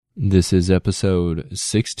This is episode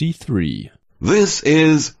 63. This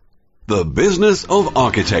is The Business of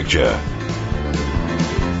Architecture.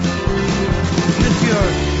 If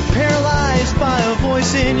you're paralyzed by a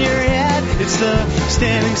voice in your head, it's the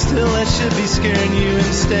standing still that should be scaring you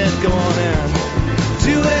instead. Go on and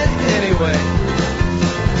do it anyway.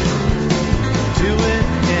 Do it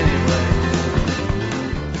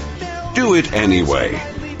anyway. Do it anyway.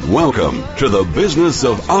 Welcome to the Business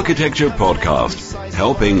of Architecture podcast,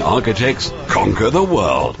 helping architects conquer the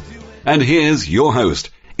world. And here's your host,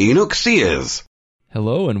 Enoch Sears.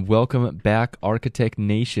 Hello and welcome back, Architect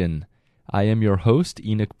Nation. I am your host,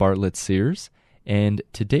 Enoch Bartlett Sears, and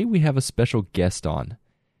today we have a special guest on.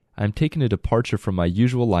 I'm taking a departure from my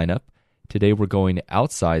usual lineup. Today we're going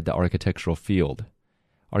outside the architectural field.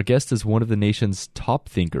 Our guest is one of the nation's top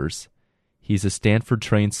thinkers. He's a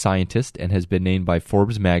Stanford-trained scientist and has been named by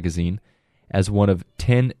Forbes magazine as one of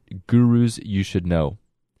 10 gurus you should know.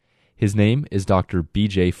 His name is Dr.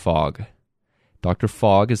 B.J. Fogg. Dr.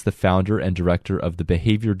 Fogg is the founder and director of the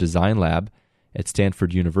Behavior Design Lab at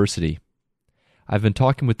Stanford University. I've been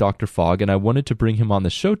talking with Dr. Fogg, and I wanted to bring him on the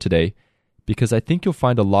show today because I think you'll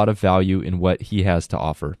find a lot of value in what he has to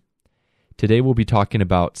offer. Today we'll be talking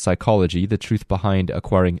about psychology, the truth behind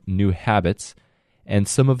acquiring new habits, and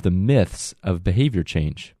some of the myths of behavior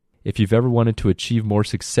change. If you've ever wanted to achieve more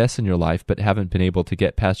success in your life but haven't been able to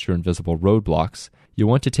get past your invisible roadblocks, you'll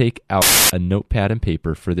want to take out a notepad and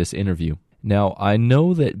paper for this interview. Now, I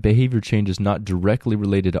know that behavior change is not directly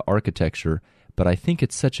related to architecture, but I think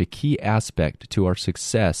it's such a key aspect to our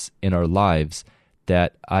success in our lives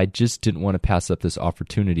that I just didn't want to pass up this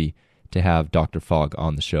opportunity to have Dr. Fogg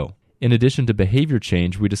on the show. In addition to behavior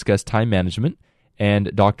change, we discuss time management,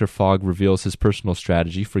 and Dr. Fogg reveals his personal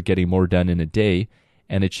strategy for getting more done in a day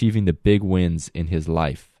and achieving the big wins in his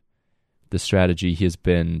life. The strategy he has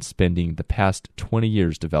been spending the past 20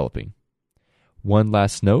 years developing. One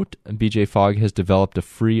last note, BJ Fogg has developed a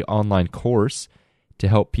free online course to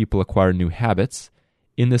help people acquire new habits.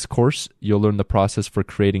 In this course, you'll learn the process for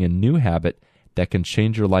creating a new habit that can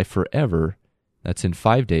change your life forever. That's in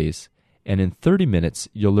 5 days. And in 30 minutes,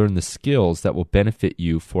 you'll learn the skills that will benefit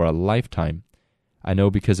you for a lifetime. I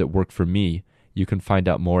know because it worked for me. You can find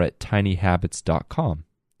out more at tinyhabits.com.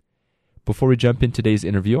 Before we jump in today's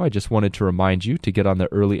interview, I just wanted to remind you to get on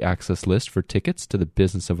the early access list for tickets to the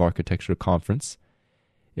Business of Architecture conference.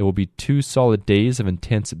 It will be 2 solid days of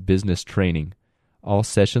intense business training. All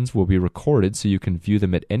sessions will be recorded so you can view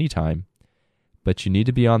them at any time, but you need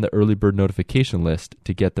to be on the early bird notification list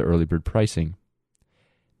to get the early bird pricing.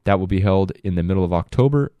 That will be held in the middle of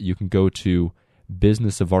October. You can go to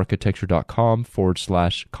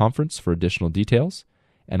businessofarchitecture.com/conference for additional details.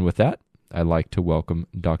 And with that, I'd like to welcome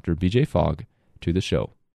Dr. B.J. Fogg to the show.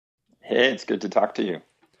 Hey, it's good to talk to you.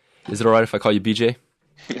 Is it all right if I call you B.J.?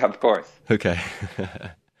 Yeah, of course. Okay.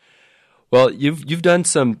 Well, you've done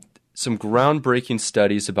some groundbreaking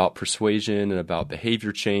studies about persuasion and about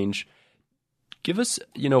behavior change. Give us,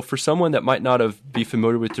 for someone that might not be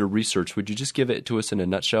familiar with your research, would you just give it to us in a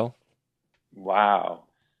nutshell? Wow.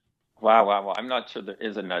 I'm not sure there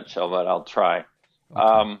is a nutshell, but I'll try.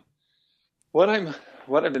 Okay. What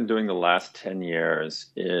I've been doing the last 10 years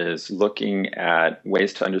is looking at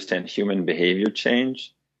ways to understand human behavior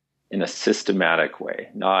change in a systematic way,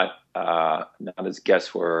 not as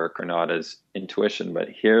guesswork or not as intuition, but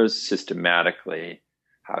here's systematically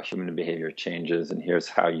how human behavior changes, and here's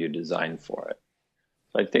how you design for it.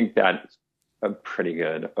 So I think that's a pretty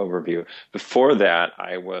good overview. Before that,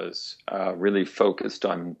 I was really focused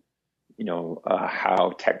on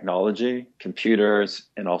how technology, computers,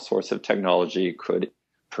 and all sorts of technology could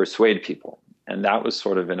persuade people. And that was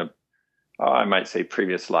sort of in I might say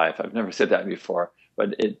previous life. I've never said that before,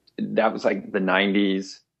 but that was like the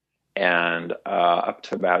 90s and up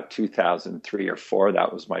to about 2003 or 4,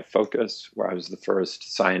 that was my focus, where I was the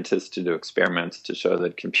first scientist to do experiments to show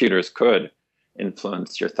that computers could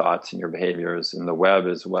influence your thoughts and your behaviors in the web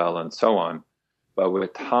as well, and so on. But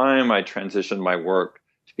with time, I transitioned my work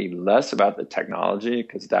to be less about the technology,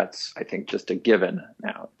 because that's, I think, just a given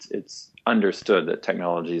now. It's understood that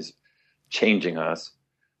technology is changing us.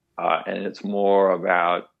 And it's more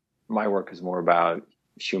about, my work is more about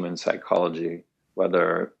human psychology,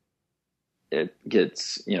 whether it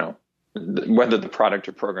gets, whether the product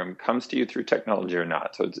or program comes to you through technology or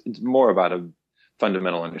not. So it's more about a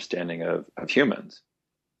fundamental understanding of humans.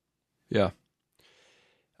 Yeah.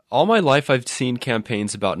 All my life, I've seen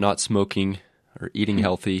campaigns about not smoking or eating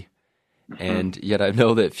healthy, and yet I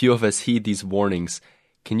know that few of us heed these warnings.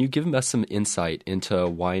 Can you give us some insight into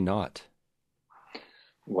why not?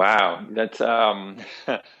 Wow, that's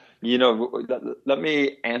Let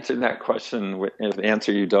me answer that question with an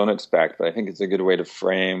answer you don't expect, but I think it's a good way to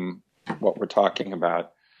frame what we're talking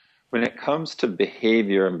about. When it comes to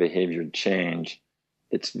behavior and behavior change,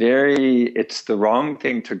 it's the wrong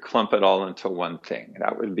thing to clump it all into one thing.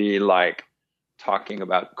 That would be like talking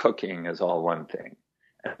about cooking as all one thing.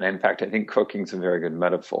 And in fact, I think cooking is a very good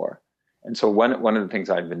metaphor. And so one of the things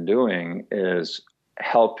I've been doing is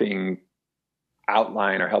helping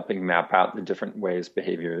outline or helping map out the different ways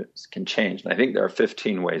behaviors can change. And I think there are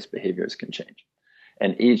 15 ways behaviors can change.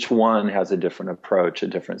 And each one has a different approach, a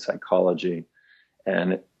different psychology.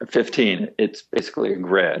 And 15, it's basically a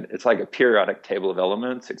grid. It's like a periodic table of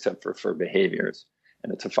elements, except for behaviors.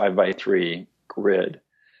 And it's a 5x3 grid.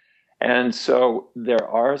 And so there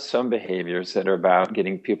are some behaviors that are about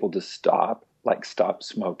getting people to stop, like stop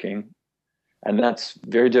smoking. And that's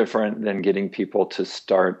very different than getting people to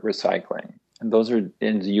start recycling.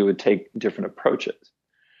 And you would take different approaches.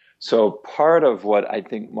 So part of what I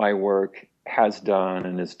think my work has done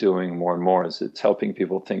and is doing more and more is it's helping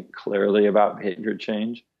people think clearly about behavior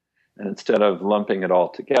change. And instead of lumping it all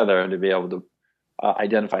together, to be able to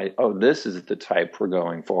identify, this is the type we're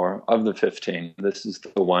going for of the 15. This is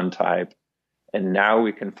the one type. And now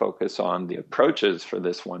we can focus on the approaches for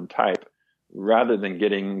this one type rather than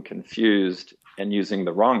getting confused and using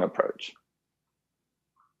the wrong approach.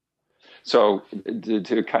 So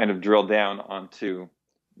to kind of drill down onto,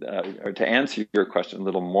 or to answer your question a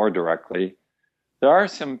little more directly, there are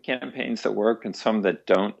some campaigns that work and some that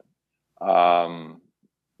don't.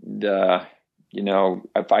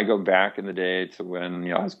 If I go back in the day to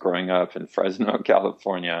when I was growing up in Fresno,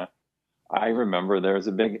 California, I remember there was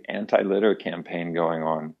a big anti-litter campaign going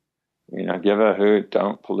on. Give a hoot,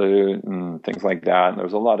 don't pollute, and things like that. And there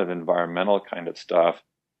was a lot of environmental kind of stuff.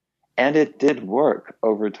 And it did work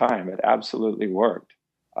over time. It absolutely worked,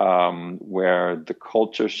 where the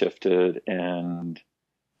culture shifted. And,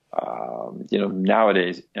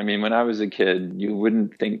 nowadays, when I was a kid, you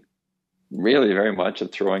wouldn't think really very much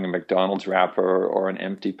of throwing a McDonald's wrapper or an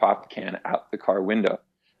empty pop can out the car window.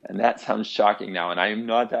 And that sounds shocking now. And I am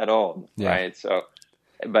not that old, right? So,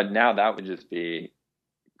 but now that would just be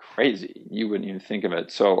crazy. You wouldn't even think of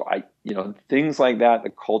it. So things like that, the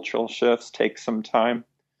cultural shifts take some time.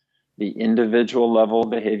 The individual level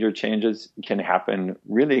behavior changes can happen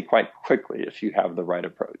really quite quickly if you have the right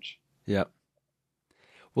approach. Yeah.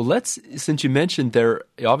 Well, since you mentioned you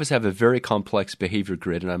obviously have a very complex behavior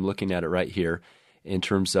grid, and I'm looking at it right here in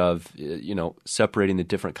terms of, separating the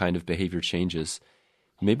different kind of behavior changes.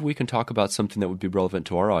 Maybe we can talk about something that would be relevant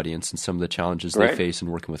to our audience and some of the challenges they face in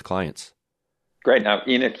working with clients. Great. Now,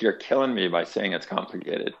 Enoch, you're killing me by saying it's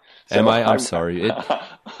complicated. So Am I? I'm sorry.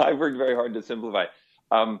 I worked very hard to simplify.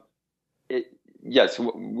 Yes,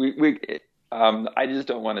 I just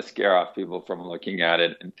don't want to scare off people from looking at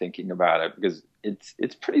it and thinking about it, because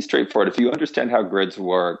it's pretty straightforward. If you understand how grids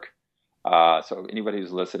work, so anybody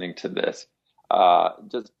who's listening to this,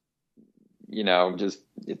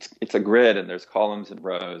 it's a grid and there's columns and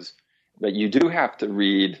rows, but you do have to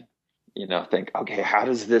read, think, okay, how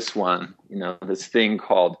does this one, this thing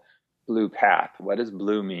called blue path, what does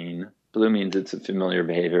blue mean? Blue means it's a familiar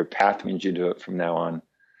behavior. Path means you do it from now on.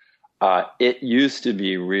 It used to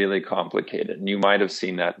be really complicated, and you might have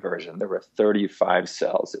seen that version. There were 35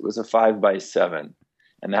 cells. It was a 5x7,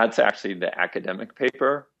 and that's actually the academic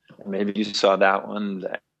paper. And maybe you saw that one.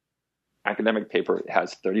 The academic paper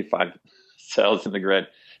has 35 cells in the grid,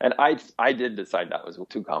 and I did decide that was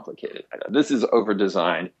too complicated. I thought, this is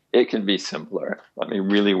over-designed. It can be simpler. Let me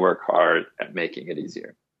really work hard at making it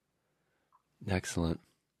easier. Excellent.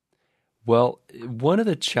 Well, one of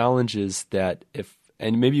the challenges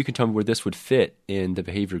and maybe you can tell me where this would fit in the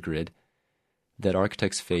behavior grid that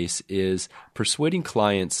architects face, is persuading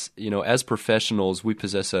clients. As professionals, we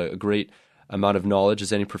possess a great amount of knowledge,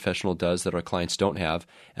 as any professional does, that our clients don't have.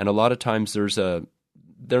 And a lot of times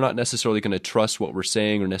they're not necessarily going to trust what we're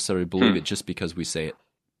saying or necessarily believe it just because we say it.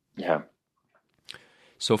 Yeah.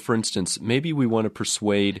 So for instance, maybe we want to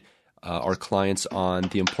persuade our clients on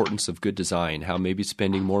the importance of good design, how maybe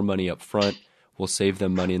spending more money up front will save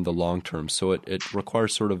them money in the long term. So it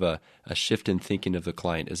requires sort of a shift in thinking of the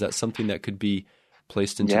client. Is that something that could be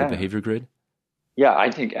placed into the behavior grid? Yeah, I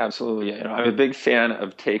think absolutely. I'm a big fan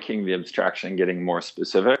of taking the abstraction and getting more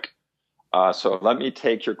specific. So let me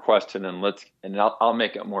take your question and I'll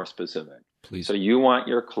make it more specific. Please. So you want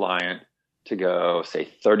your client to go, say,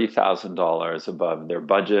 $30,000 above their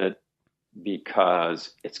budget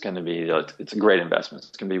because it's a great investment.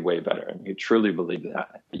 It's going to be way better. And you truly believe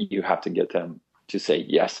that. You have to get them to say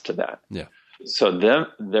yes to that. Yeah. So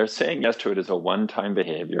they're saying yes to it as a one-time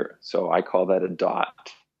behavior. So I call that a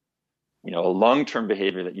dot. A long-term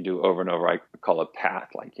behavior that you do over and over, I call a path,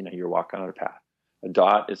 like, you're walking on a path. A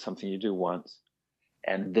dot is something you do once.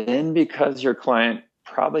 And then because your client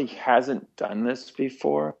probably hasn't done this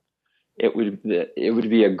before, it would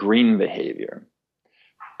be a green behavior.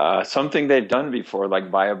 Something they've done before,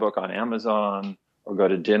 like buy a book on Amazon or go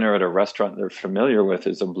to dinner at a restaurant they're familiar with,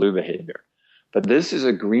 is a blue behavior. But this is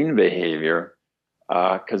a green behavior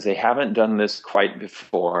because they haven't done this quite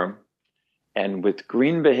before. And with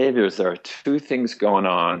green behaviors, there are two things going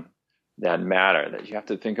on that matter that you have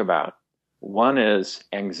to think about. One is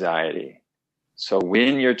anxiety. So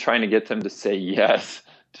when you're trying to get them to say yes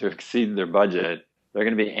to exceed their budget, they're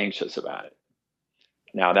going to be anxious about it.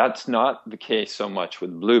 Now, that's not the case so much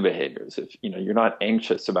with blue behaviors. If you're not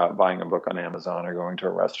anxious about buying a book on Amazon or going to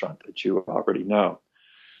a restaurant that you already know.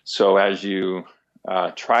 So as you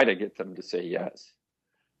try to get them to say yes,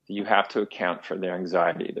 you have to account for their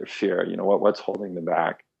anxiety, their fear, what's holding them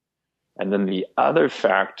back. And then the other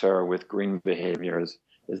factor with green behaviors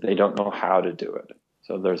is they don't know how to do it.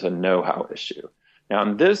 So there's a know-how issue. Now,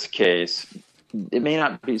 in this case, it may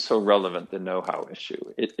not be so relevant, the know-how issue.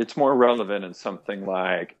 It's more relevant in something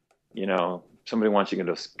like, somebody wants you to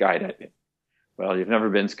go skydiving. Well, you've never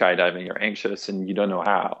been skydiving, you're anxious, and you don't know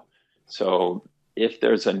how. So if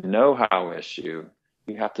there's a know-how issue,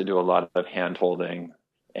 you have to do a lot of hand-holding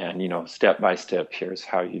and, step by step, here's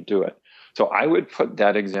how you do it. So I would put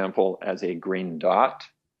that example as a green dot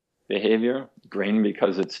behavior. Green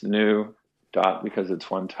because it's new, dot because it's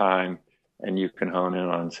one time, and you can hone in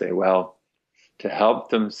on and say, well, to help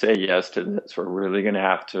them say yes to this, we're really going to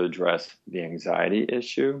have to address the anxiety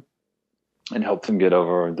issue and help them get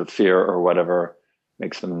over the fear or whatever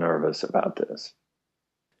makes them nervous about this.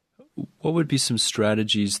 What would be some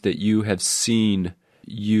strategies that you have seen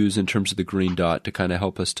use in terms of the green dot to kind of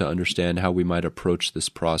help us to understand how we might approach this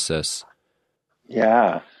process?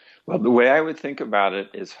 Yeah. Well, the way I would think about it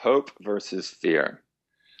is hope versus fear.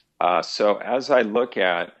 So as I look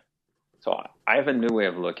at, I have a new way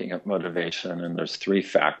of looking at motivation, and there's three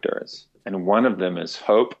factors. And one of them is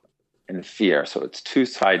hope and fear. So it's two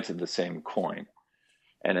sides of the same coin.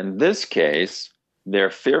 And in this case,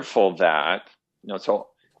 they're fearful that, so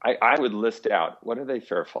I would list out, what are they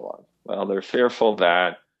fearful of? Well, they're fearful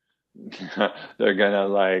that they're going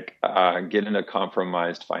to get in a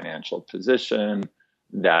compromised financial position,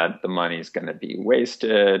 that the money is going to be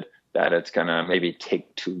wasted, that it's going to maybe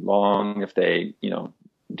take too long if they,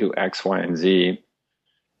 do X, Y, and Z.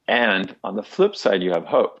 And on the flip side, you have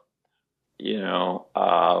hope.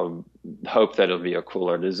 Hope that it'll be a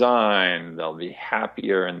cooler design, they'll be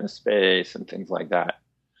happier in the space and things like that.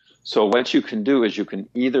 So what you can do is you can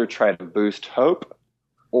either try to boost hope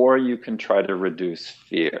or you can try to reduce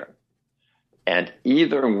fear. And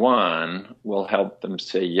either one will help them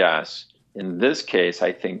say yes. In this case,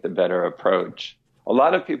 I think the better approach. A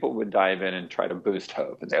lot of people would dive in and try to boost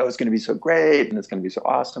hope and say, it's going to be so great and it's going to be so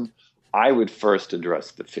awesome. I would first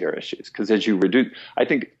address the fear issues because as you reduce, I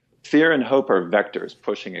think fear and hope are vectors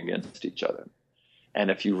pushing against each other.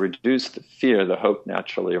 And if you reduce the fear, the hope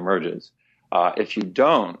naturally emerges. If you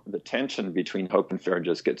don't, the tension between hope and fear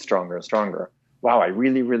just gets stronger and stronger. Wow, I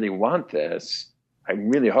really, really want this. I'm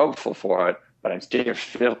really hopeful for it, but I'm still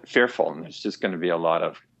fearful. And there's just going to be a lot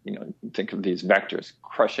of, think of these vectors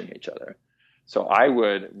crushing each other. So I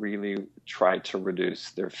would really try to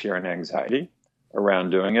reduce their fear and anxiety around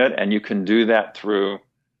doing it. And you can do that through,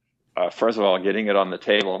 first of all, getting it on the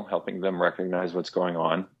table, helping them recognize what's going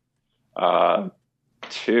on.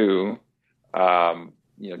 Two,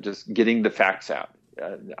 just getting the facts out.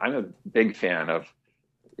 I'm a big fan of,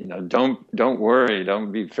 don't worry,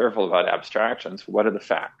 don't be fearful about abstractions. What are the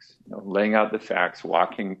facts? Laying out the facts,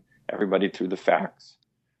 walking everybody through the facts.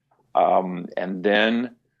 And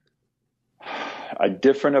then a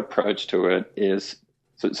different approach to it is,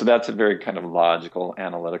 so that's a very kind of logical,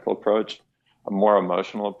 analytical approach. A more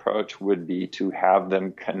emotional approach would be to have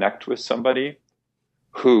them connect with somebody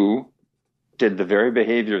who did the very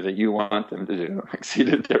behavior that you want them to do,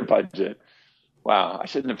 exceeded their budget. Wow, I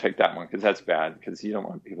shouldn't have picked that one because that's bad because you don't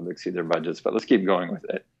want people to exceed their budgets, but let's keep going with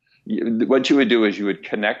it. What you would do is you would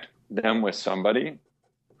connect them with somebody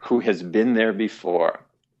who has been there before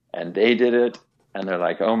and they did it and they're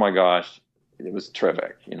like, oh my gosh, it was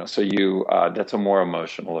terrific. So that's a more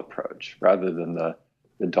emotional approach rather than the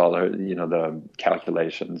dollar, the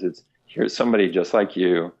calculations. It's here's somebody just like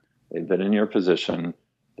you. They've been in your position.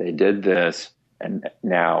 They did this. And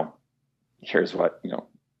now here's what,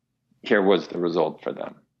 here was the result for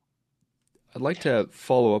them. I'd like to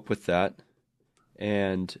follow up with that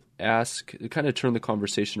and kind of turn the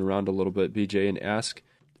conversation around a little bit, BJ, and ask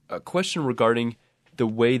a question regarding the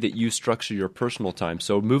way that you structure your personal time.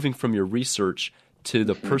 So moving from your research to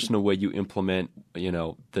the personal way you implement,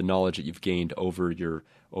 the knowledge that you've gained over your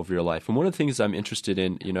life. And one of the things I'm interested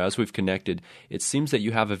in, as we've connected, it seems that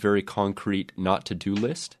you have a very concrete not to-do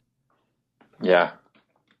list. Yeah.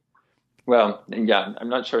 Well, yeah, I'm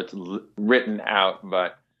not sure it's written out,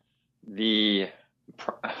 but I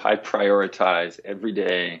prioritize every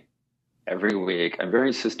day, every week. I'm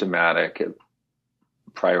very systematic at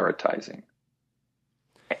prioritizing.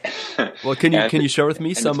 Well, can you share with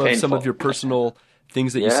me some of your personal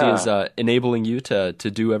things that you see as enabling you to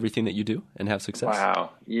do everything that you do and have success?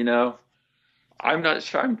 Wow. I'm not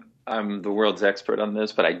sure I'm the world's expert on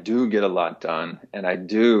this, but I do get a lot done, and I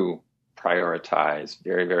do prioritize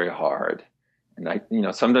very, very hard.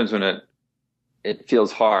 And sometimes when it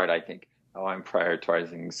feels hard, I think, oh, I'm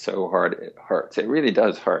prioritizing so hard it hurts. It really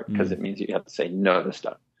does hurt because it means you have to say no to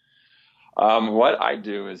stuff. What I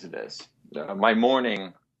do is this. My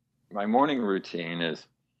morning routine is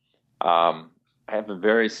I have a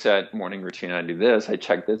very set morning routine. I do this. I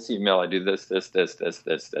check this email. I do this,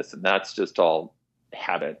 and that's just all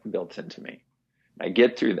habit built into me. I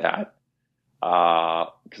get through that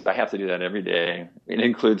because I have to do that every day. It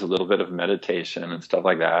includes a little bit of meditation and stuff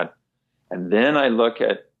like that. And then I look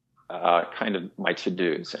at kind of my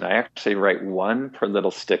to-dos, and I actually write one per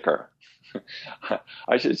little sticker.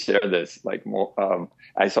 I should share this.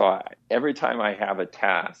 Every time I have a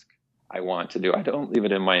task I want to do, I don't leave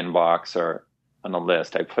it in my inbox or on a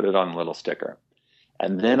list. I put it on a little sticker.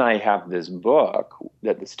 And then I have this book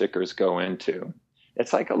that the stickers go into.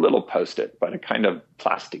 It's like a little Post-it, but a kind of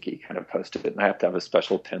plasticky kind of Post-it. And I have to have a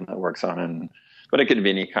special pin that works on it. But it could be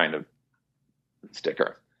any kind of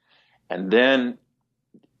sticker. And then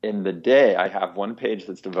in the day, I have one page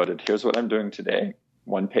that's devoted, here's what I'm doing today.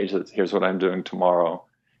 One page that's, here's what I'm doing tomorrow.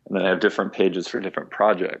 And then I have different pages for different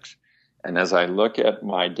projects. And as I look at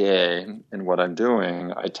my day and what I'm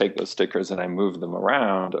doing, I take those stickers and I move them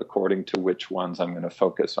around according to which ones I'm going to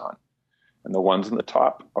focus on. And the ones in the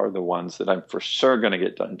top are the ones that I'm for sure going to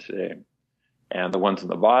get done today. And the ones in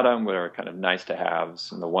the bottom are kind of nice to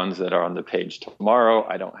haves. And the ones that are on the page tomorrow,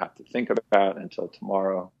 I don't have to think about until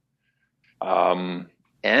tomorrow. And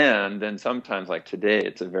then sometimes, like today,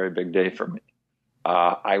 it's a very big day for me.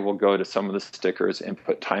 I will go to some of the stickers and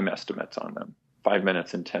put time estimates on them, 5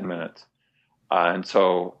 minutes and 10 minutes. And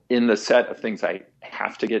so in the set of things I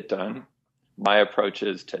have to get done, my approach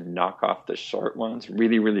is to knock off the short ones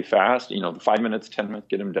really, really fast. The 5 minutes, 10 minutes,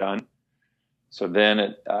 get them done. So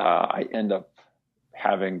then I end up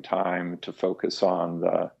having time to focus on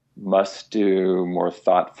the must-do, more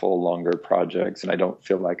thoughtful, longer projects. And I don't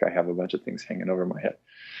feel like I have a bunch of things hanging over my head.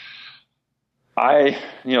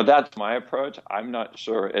 That's my approach. I'm not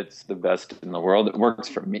sure it's the best in the world. It works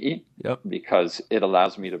for me because it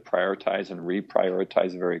allows me to prioritize and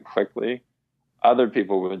reprioritize very quickly. Other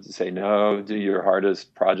people would say, no, do your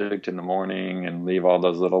hardest project in the morning and leave all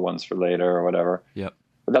those little ones for later or whatever. Yep.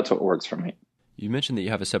 But that's what works for me. You mentioned that you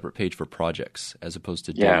have a separate page for projects as opposed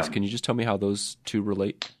to days. Yeah. Can you just tell me how those two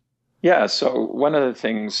relate? Yeah. So one of the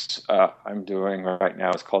things I'm doing right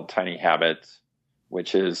now is called Tiny Habits,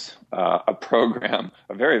 which is a program,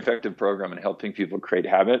 a very effective program in helping people create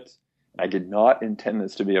habits. I did not intend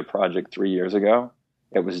this to be a project 3 years ago.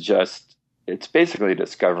 It's basically a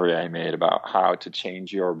discovery I made about how to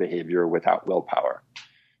change your behavior without willpower.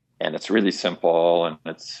 And it's really simple and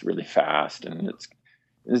it's really fast and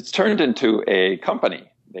it's turned into a company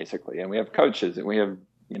basically. And we have coaches and we have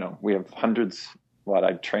hundreds,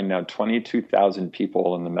 I've trained now 22,000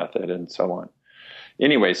 people in the method and so on.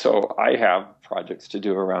 Anyway, so I have projects to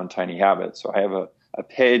do around Tiny Habits. So I have a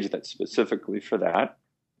page that's specifically for that.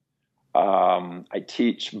 I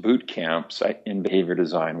teach boot camps in behavior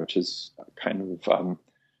design, which is kind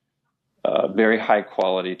of very high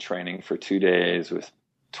quality training for 2 days with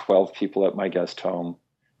 12 people at my guest home.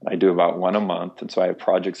 I do about one a month. And so I have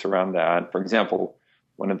projects around that. For example,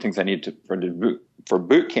 one of the things I need for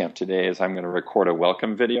boot camp today is I'm going to record a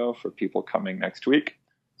welcome video for people coming next week.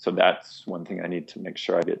 So that's one thing I need to make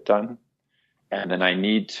sure I get done. And then I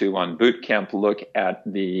need to, on boot camp, look at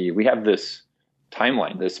we have this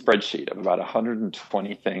timeline, this spreadsheet of about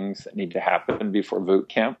 120 things that need to happen before boot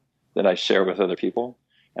camp that I share with other people.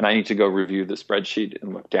 And I need to go review the spreadsheet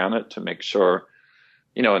and look down it to make sure,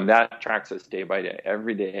 and that tracks us day by day,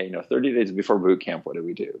 every day, 30 days before boot camp, what do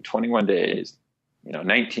we do? 21 days,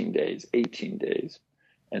 19 days, 18 days.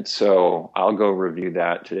 And so I'll go review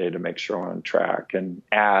that today to make sure I'm on track and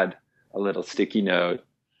add a little sticky note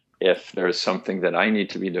if there's something that I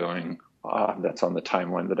need to be doing that's on the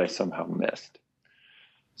timeline that I somehow missed.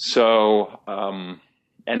 So,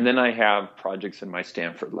 and then I have projects in my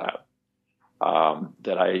Stanford lab.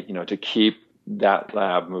 that to keep that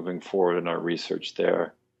lab moving forward in our research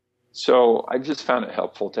there. So I just found it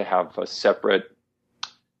helpful to have a separate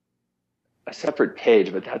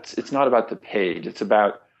page, but it's not about the page. It's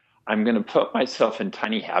about, I'm going to put myself in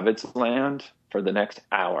Tiny Habits land for the next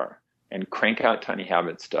hour and crank out Tiny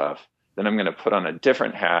Habit stuff. Then I'm going to put on a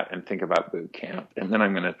different hat and think about boot camp. And then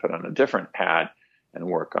I'm going to put on a different hat and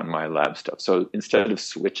work on my lab stuff. So instead of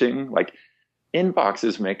switching, like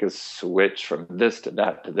inboxes make us switch from this to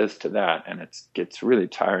that to this to that, and it gets really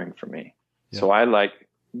tiring for me. Yeah. So I like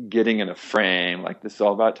getting in a frame, like this is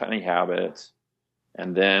all about Tiny Habits,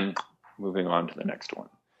 and then moving on to the next one.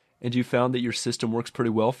 And you found that your system works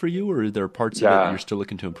pretty well for you, or are there parts of it that you're still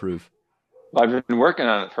looking to improve? Well, I've been working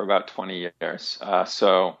on it for about 20 years.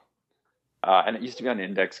 And it used to be on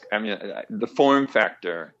Index. I mean, the form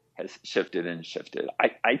factor has shifted and shifted.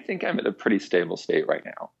 I think I'm at a pretty stable state right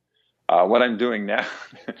now. What I'm doing now,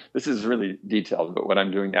 this is really detailed, but what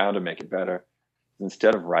I'm doing now to make it better,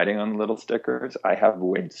 instead of writing on little stickers, I have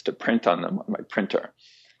ways to print on them on my printer.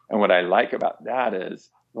 And what I like about that is,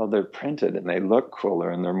 well, they're printed and they look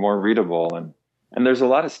cooler and they're more readable. And there's a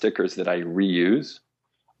lot of stickers that I reuse.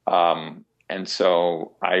 And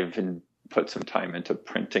so I've put some time into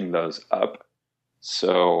printing those up.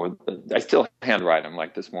 So I still handwrite them.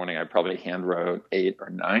 Like this morning, I probably handwrote 8 or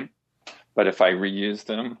 9. But if I reuse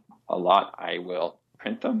them a lot, I will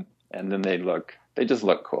print them. And then they just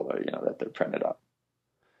look cooler, that they're printed up.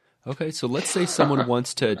 Okay, so let's say someone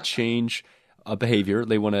wants to change a behavior.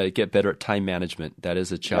 They want to get better at time management. That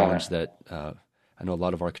is a challenge that I know a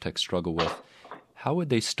lot of architects struggle with. How would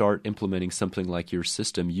they start implementing something like your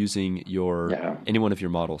system using any one of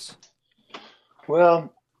your models?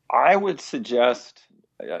 Well, I would suggest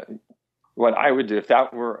what I would do if I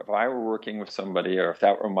were working with somebody, or if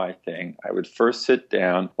that were my thing, I would first sit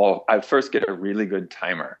down. Well, I'd first get a really good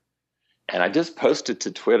timer. And I just posted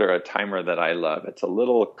to Twitter a timer that I love. It's a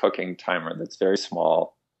little cooking timer that's very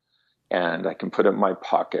small, and I can put it in my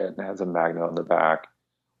pocket, and it has a magnet on the back.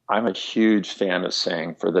 I'm a huge fan of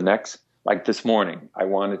saying for the next, like this morning, I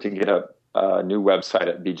wanted to get a new website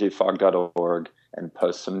at bjfogg.org and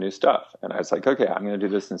post some new stuff. And I was like, okay, I'm going to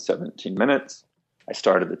do this in 17 minutes. I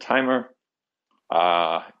started the timer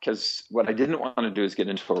because what I didn't want to do is get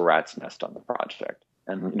into a rat's nest on the project.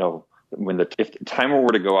 And, if the timer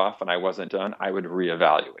were to go off and I wasn't done, I would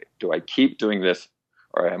reevaluate. Do I keep doing this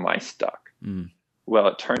or am I stuck? Well,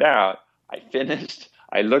 it turned out I finished.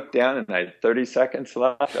 I looked down and I had 30 seconds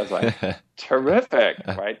left. I was like, terrific,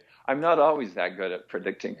 right? I'm not always that good at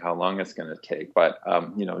predicting how long it's going to take, but,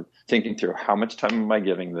 thinking through how much time am I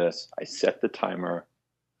giving this? I set the timer.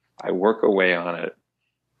 I work away on it.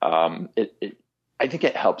 I think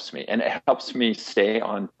it helps me, and it helps me stay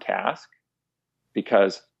on task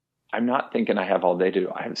because I'm not thinking I have all day to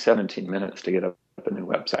do. I have 17 minutes to get up a new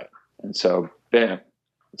website. And so, bam.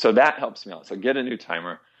 So that helps me out. So get a new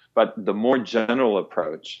timer. But the more general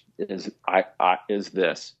approach is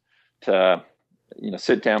this, to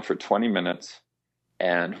sit down for 20 minutes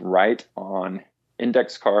and write on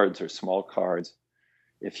index cards or small cards.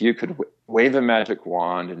 If you could wave a magic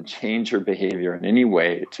wand and change your behavior in any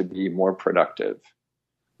way to be more productive,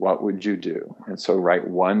 what would you do? And so write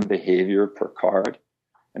one behavior per card,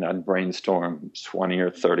 and I'd brainstorm 20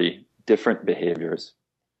 or 30 different behaviors.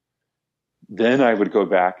 Then I would go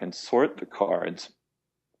back and sort the cards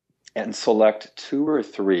and select 2 or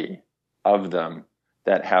 3 of them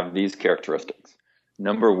that have these characteristics.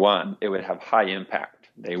 Number 1, it would have high impact.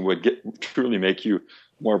 They would truly make you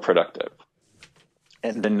more productive.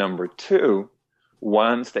 And then number 2,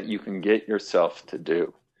 ones that you can get yourself to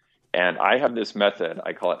do. And I have this method,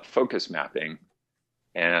 I call it focus mapping.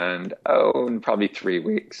 And in probably 3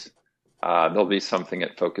 weeks, there'll be something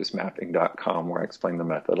at focusmapping.com where I explain the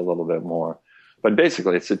method a little bit more. But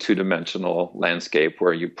basically, it's a 2-dimensional landscape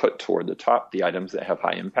where you put toward the top the items that have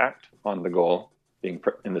high impact on the goal,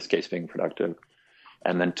 in this case, being productive.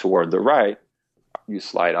 And then toward the right, you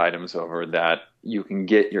slide items over that you can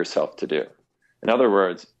get yourself to do. In other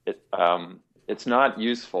words, it's not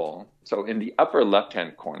useful. So in the upper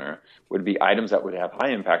left-hand corner would be items that would have high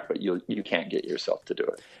impact, but you can't get yourself to do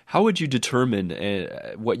it. How would you determine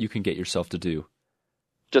what you can get yourself to do?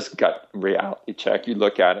 Just gut reality check. You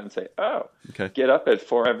look at it and say, Get up at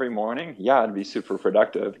 4 every morning? Yeah, it'd be super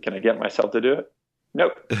productive. Can I get myself to do it?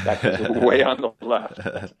 Nope. That's way on the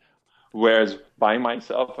left. Whereas buy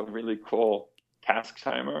myself a really cool task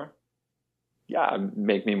timer,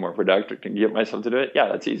 make me more productive. Can you get myself to do it? Yeah,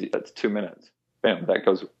 that's easy. That's 2 minutes. Bam, that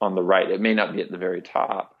goes on the right. It may not be at the very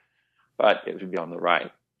top, but it would be on the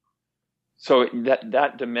right. So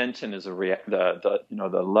that dimension is the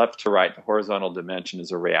left to right, the horizontal dimension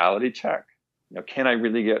is a reality check. Can I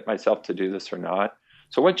really get myself to do this or not?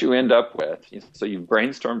 So what you end up with, so you've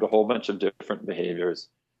brainstormed a whole bunch of different behaviors,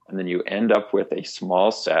 and then you end up with a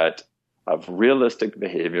small set of realistic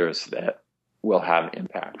behaviors that will have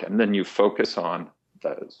impact. And then you focus on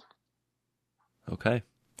those. Okay.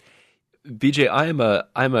 BJ,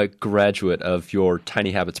 I'm a graduate of your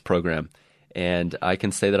Tiny Habits program, and I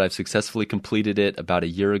can say that I've successfully completed it about a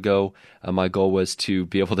year ago. My goal was to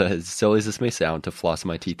be able to, as silly as this may sound, to floss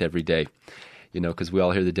my teeth every day. Because we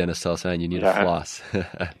all hear the dentist tell us, you need to floss.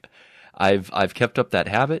 I've kept up that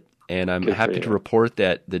habit, and I'm happy to report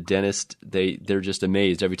that the dentist, they're just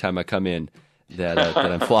amazed every time I come in that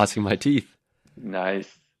I'm flossing my teeth.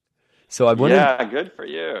 Nice. So I wondered, yeah, good for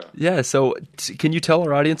you. Yeah, so can you tell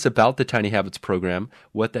our audience about the Tiny Habits program,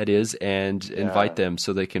 what that is, and invite them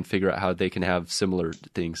so they can figure out how they can have similar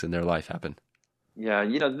things in their life happen? Yeah,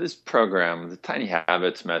 this program, the Tiny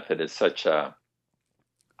Habits method, is such a,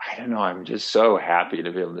 I don't know, I'm just so happy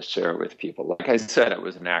to be able to share it with people. Like I said, it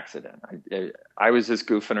was an accident. I was just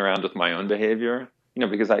goofing around with my own behavior,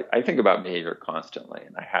 because I think about behavior constantly,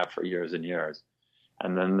 and I have for years and years.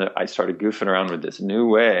 And then I started goofing around with this new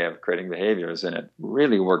way of creating behaviors, and it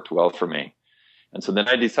really worked well for me. And so then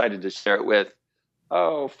I decided to share it with,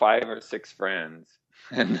 5 or 6 friends.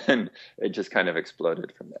 And then it just kind of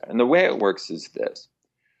exploded from there. And the way it works is this.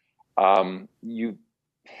 You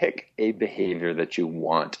pick a behavior that you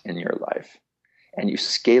want in your life, and you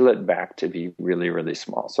scale it back to be really, really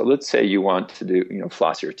small. So let's say you want to do,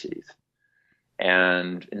 floss your teeth.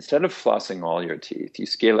 And instead of flossing all your teeth, you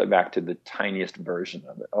scale it back to the tiniest version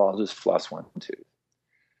of it. I'll just floss one tooth.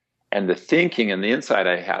 And the thinking and the insight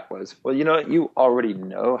I had was, you already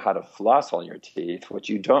know how to floss all your teeth. What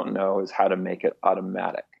you don't know is how to make it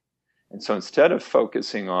automatic. And so instead of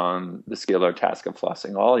focusing on the skill or task of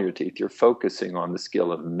flossing all your teeth, you're focusing on the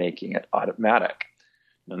skill of making it automatic.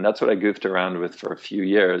 And that's what I goofed around with for a few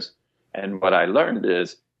years. And what I learned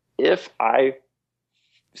is if I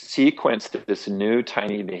sequence this new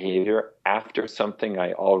tiny behavior after something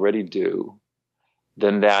I already do,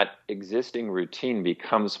 then that existing routine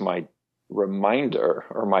becomes my reminder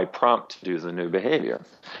or my prompt to do the new behavior.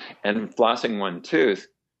 And flossing one tooth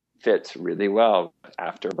fits really well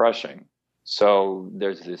after brushing. So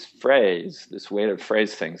there's this way to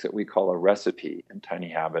phrase things that we call a recipe in Tiny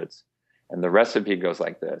Habits. And the recipe goes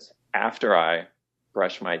like this. After I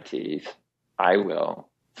brush my teeth, I will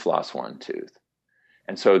floss one tooth.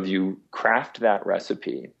 And so you craft that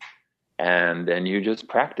recipe, and then you just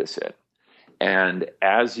practice it. And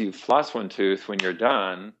as you floss one tooth, when you're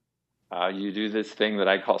done, you do this thing that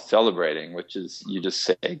I call celebrating, which is you just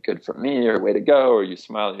say, good for me, or way to go, or you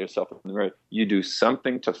smile at yourself in the mirror. You do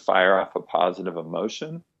something to fire off a positive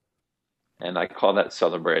emotion. And I call that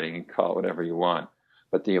celebrating. You call it whatever you want.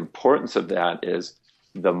 But the importance of that is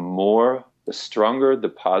the stronger the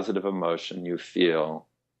positive emotion you feel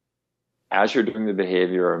as you're doing the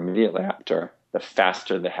behavior or immediately after, the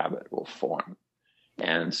faster the habit will form.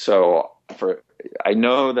 And so I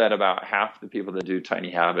know that about half the people that do Tiny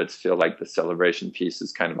Habits feel like the celebration piece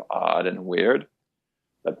is kind of odd and weird,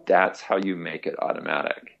 but that's how you make it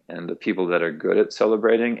automatic. And the people that are good at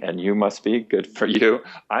celebrating, and you must be, good for you,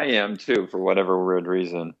 I am too, for whatever weird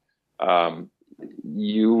reason,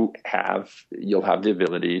 you'll have the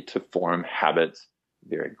ability to form habits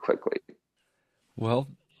very quickly. Well,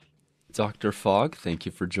 Dr. Fogg, thank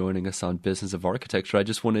you for joining us on Business of Architecture. I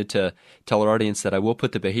just wanted to tell our audience that I will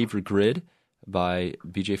put the Behavior Grid by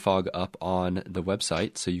BJ Fogg up on the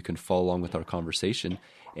website so you can follow along with our conversation.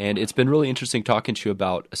 And it's been really interesting talking to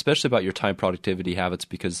you especially about your time productivity habits,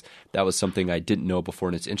 because that was something I didn't know before,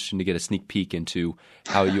 and it's interesting to get a sneak peek into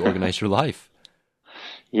how you organize your life.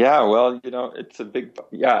 Yeah, well,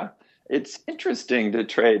 it's interesting to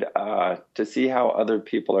trade, to see how other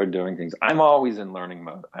people are doing things. I'm always in learning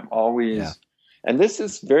mode. And this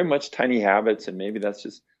is very much Tiny Habits, and maybe that's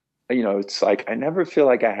just, it's like I never feel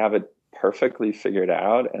like I have it perfectly figured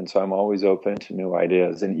out, and so I'm always open to new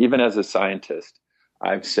ideas. And even as a scientist,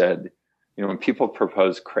 I've said, when people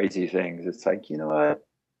propose crazy things, it's like, you know what?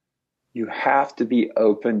 You have to be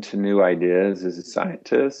open to new ideas as a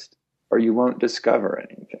scientist, or you won't discover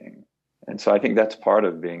anything. And so I think that's part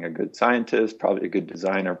of being a good scientist, probably a good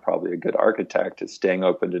designer, probably a good architect, is staying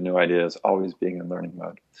open to new ideas, always being in learning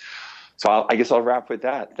mode. So I guess I'll wrap with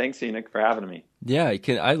that. Thanks, Enoch, for having me. Yeah,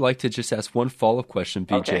 I'd like to just ask one follow-up question,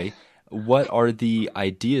 BJ. Okay. What are the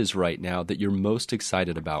ideas right now that you're most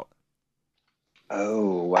excited about?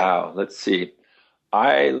 Oh, wow. Let's see.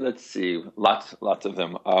 Lots of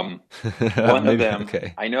them. One of them,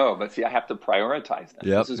 okay. I know, but see, I have to prioritize them.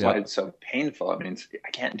 This is why it's so painful. I mean,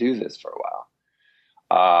 I can't do this for a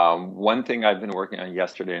One thing I've been working on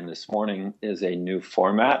yesterday and this morning is a new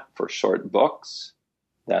format for short books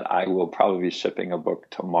that I will probably be shipping a book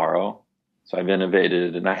tomorrow. So I've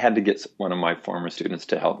innovated, and I had to get one of my former students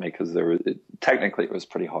to help me because technically it was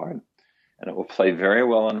pretty hard. And it will play very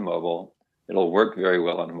well on mobile. It'll work very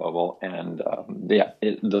well on mobile, and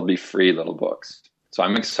they'll be free little books. So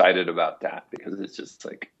I'm excited about that because it's just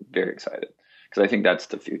like very excited because I think that's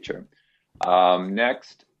the future.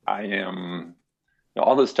 Next, I am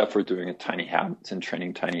all the stuff we're doing at Tiny Habits and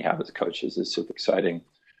training Tiny Habits coaches is super exciting.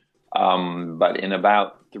 But in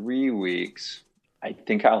about 3 weeks, I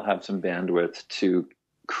think I'll have some bandwidth to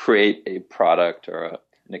create a product or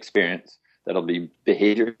an experience that'll be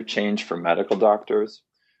behavior change for medical doctors,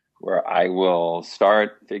 where I will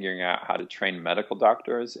start figuring out how to train medical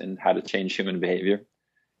doctors and how to change human behavior.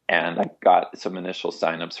 And I got some initial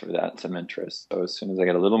signups for that, some interest. So as soon as I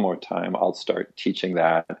get a little more time, I'll start teaching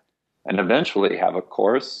that and eventually have a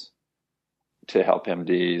course to help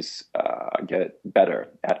MDs get better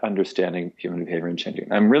at understanding human behavior and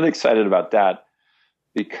changing. I'm really excited about that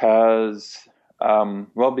because some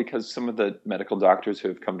of the medical doctors who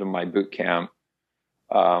have come to my boot camp,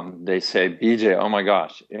 they say, BJ, oh my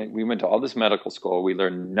gosh, we went to all this medical school. We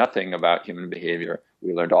learned nothing about human behavior.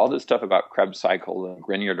 We learned all this stuff about Krebs cycle and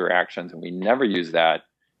Grignard reactions, and we never use that.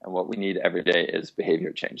 And what we need every day is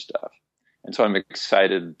behavior change stuff. And so I'm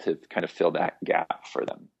excited to kind of fill that gap for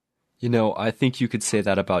them. You know, I think you could say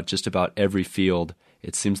that about just about every field.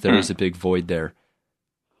 It seems there is a big void there.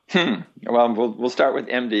 Well, we'll start with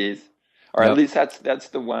MDs, or at least that's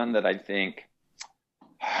the one that I think,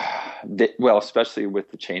 especially with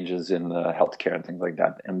the changes in the healthcare and things like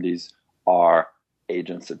that, MDs are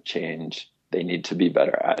agents of change. They need to be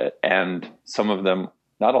better at it. And some of them,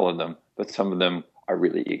 not all of them, but some of them are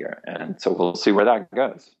really eager. And so we'll see where that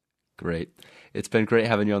goes. Great. It's been great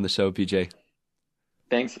having you on the show, BJ.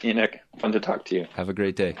 Thanks, Enoch. Fun to talk to you. Have a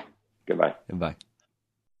great day. Goodbye. And bye.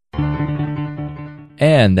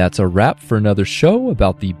 And that's a wrap for another show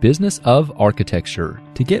about the business of architecture.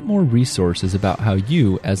 To get more resources about how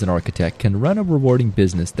you, as an architect, can run a rewarding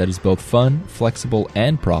business that is both fun, flexible,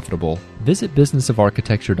 and profitable, visit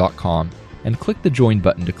businessofarchitecture.com and click the join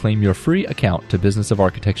button to claim your free account to Business of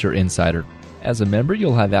Architecture Insider. As a member,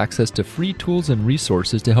 you'll have access to free tools and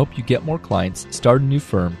resources to help you get more clients, start a new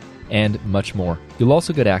firm, and much more. You'll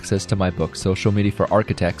also get access to my book, Social Media for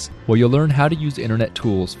Architects, where you'll learn how to use internet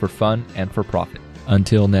tools for fun and for profit.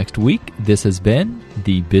 Until next week, this has been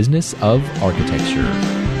The Business of Architecture.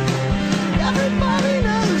 Everybody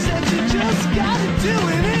knows that you just gotta do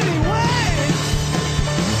it anyway.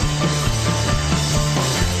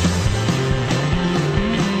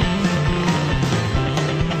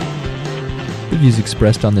 The views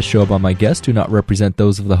expressed on the show by my guests do not represent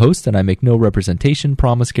those of the host, and I make no representation,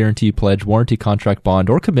 promise, guarantee, pledge, warranty, contract,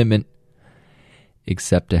 bond, or commitment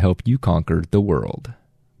except to help you conquer the world.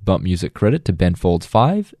 Bump music credit to Ben Folds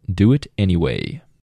 5, Do It Anyway.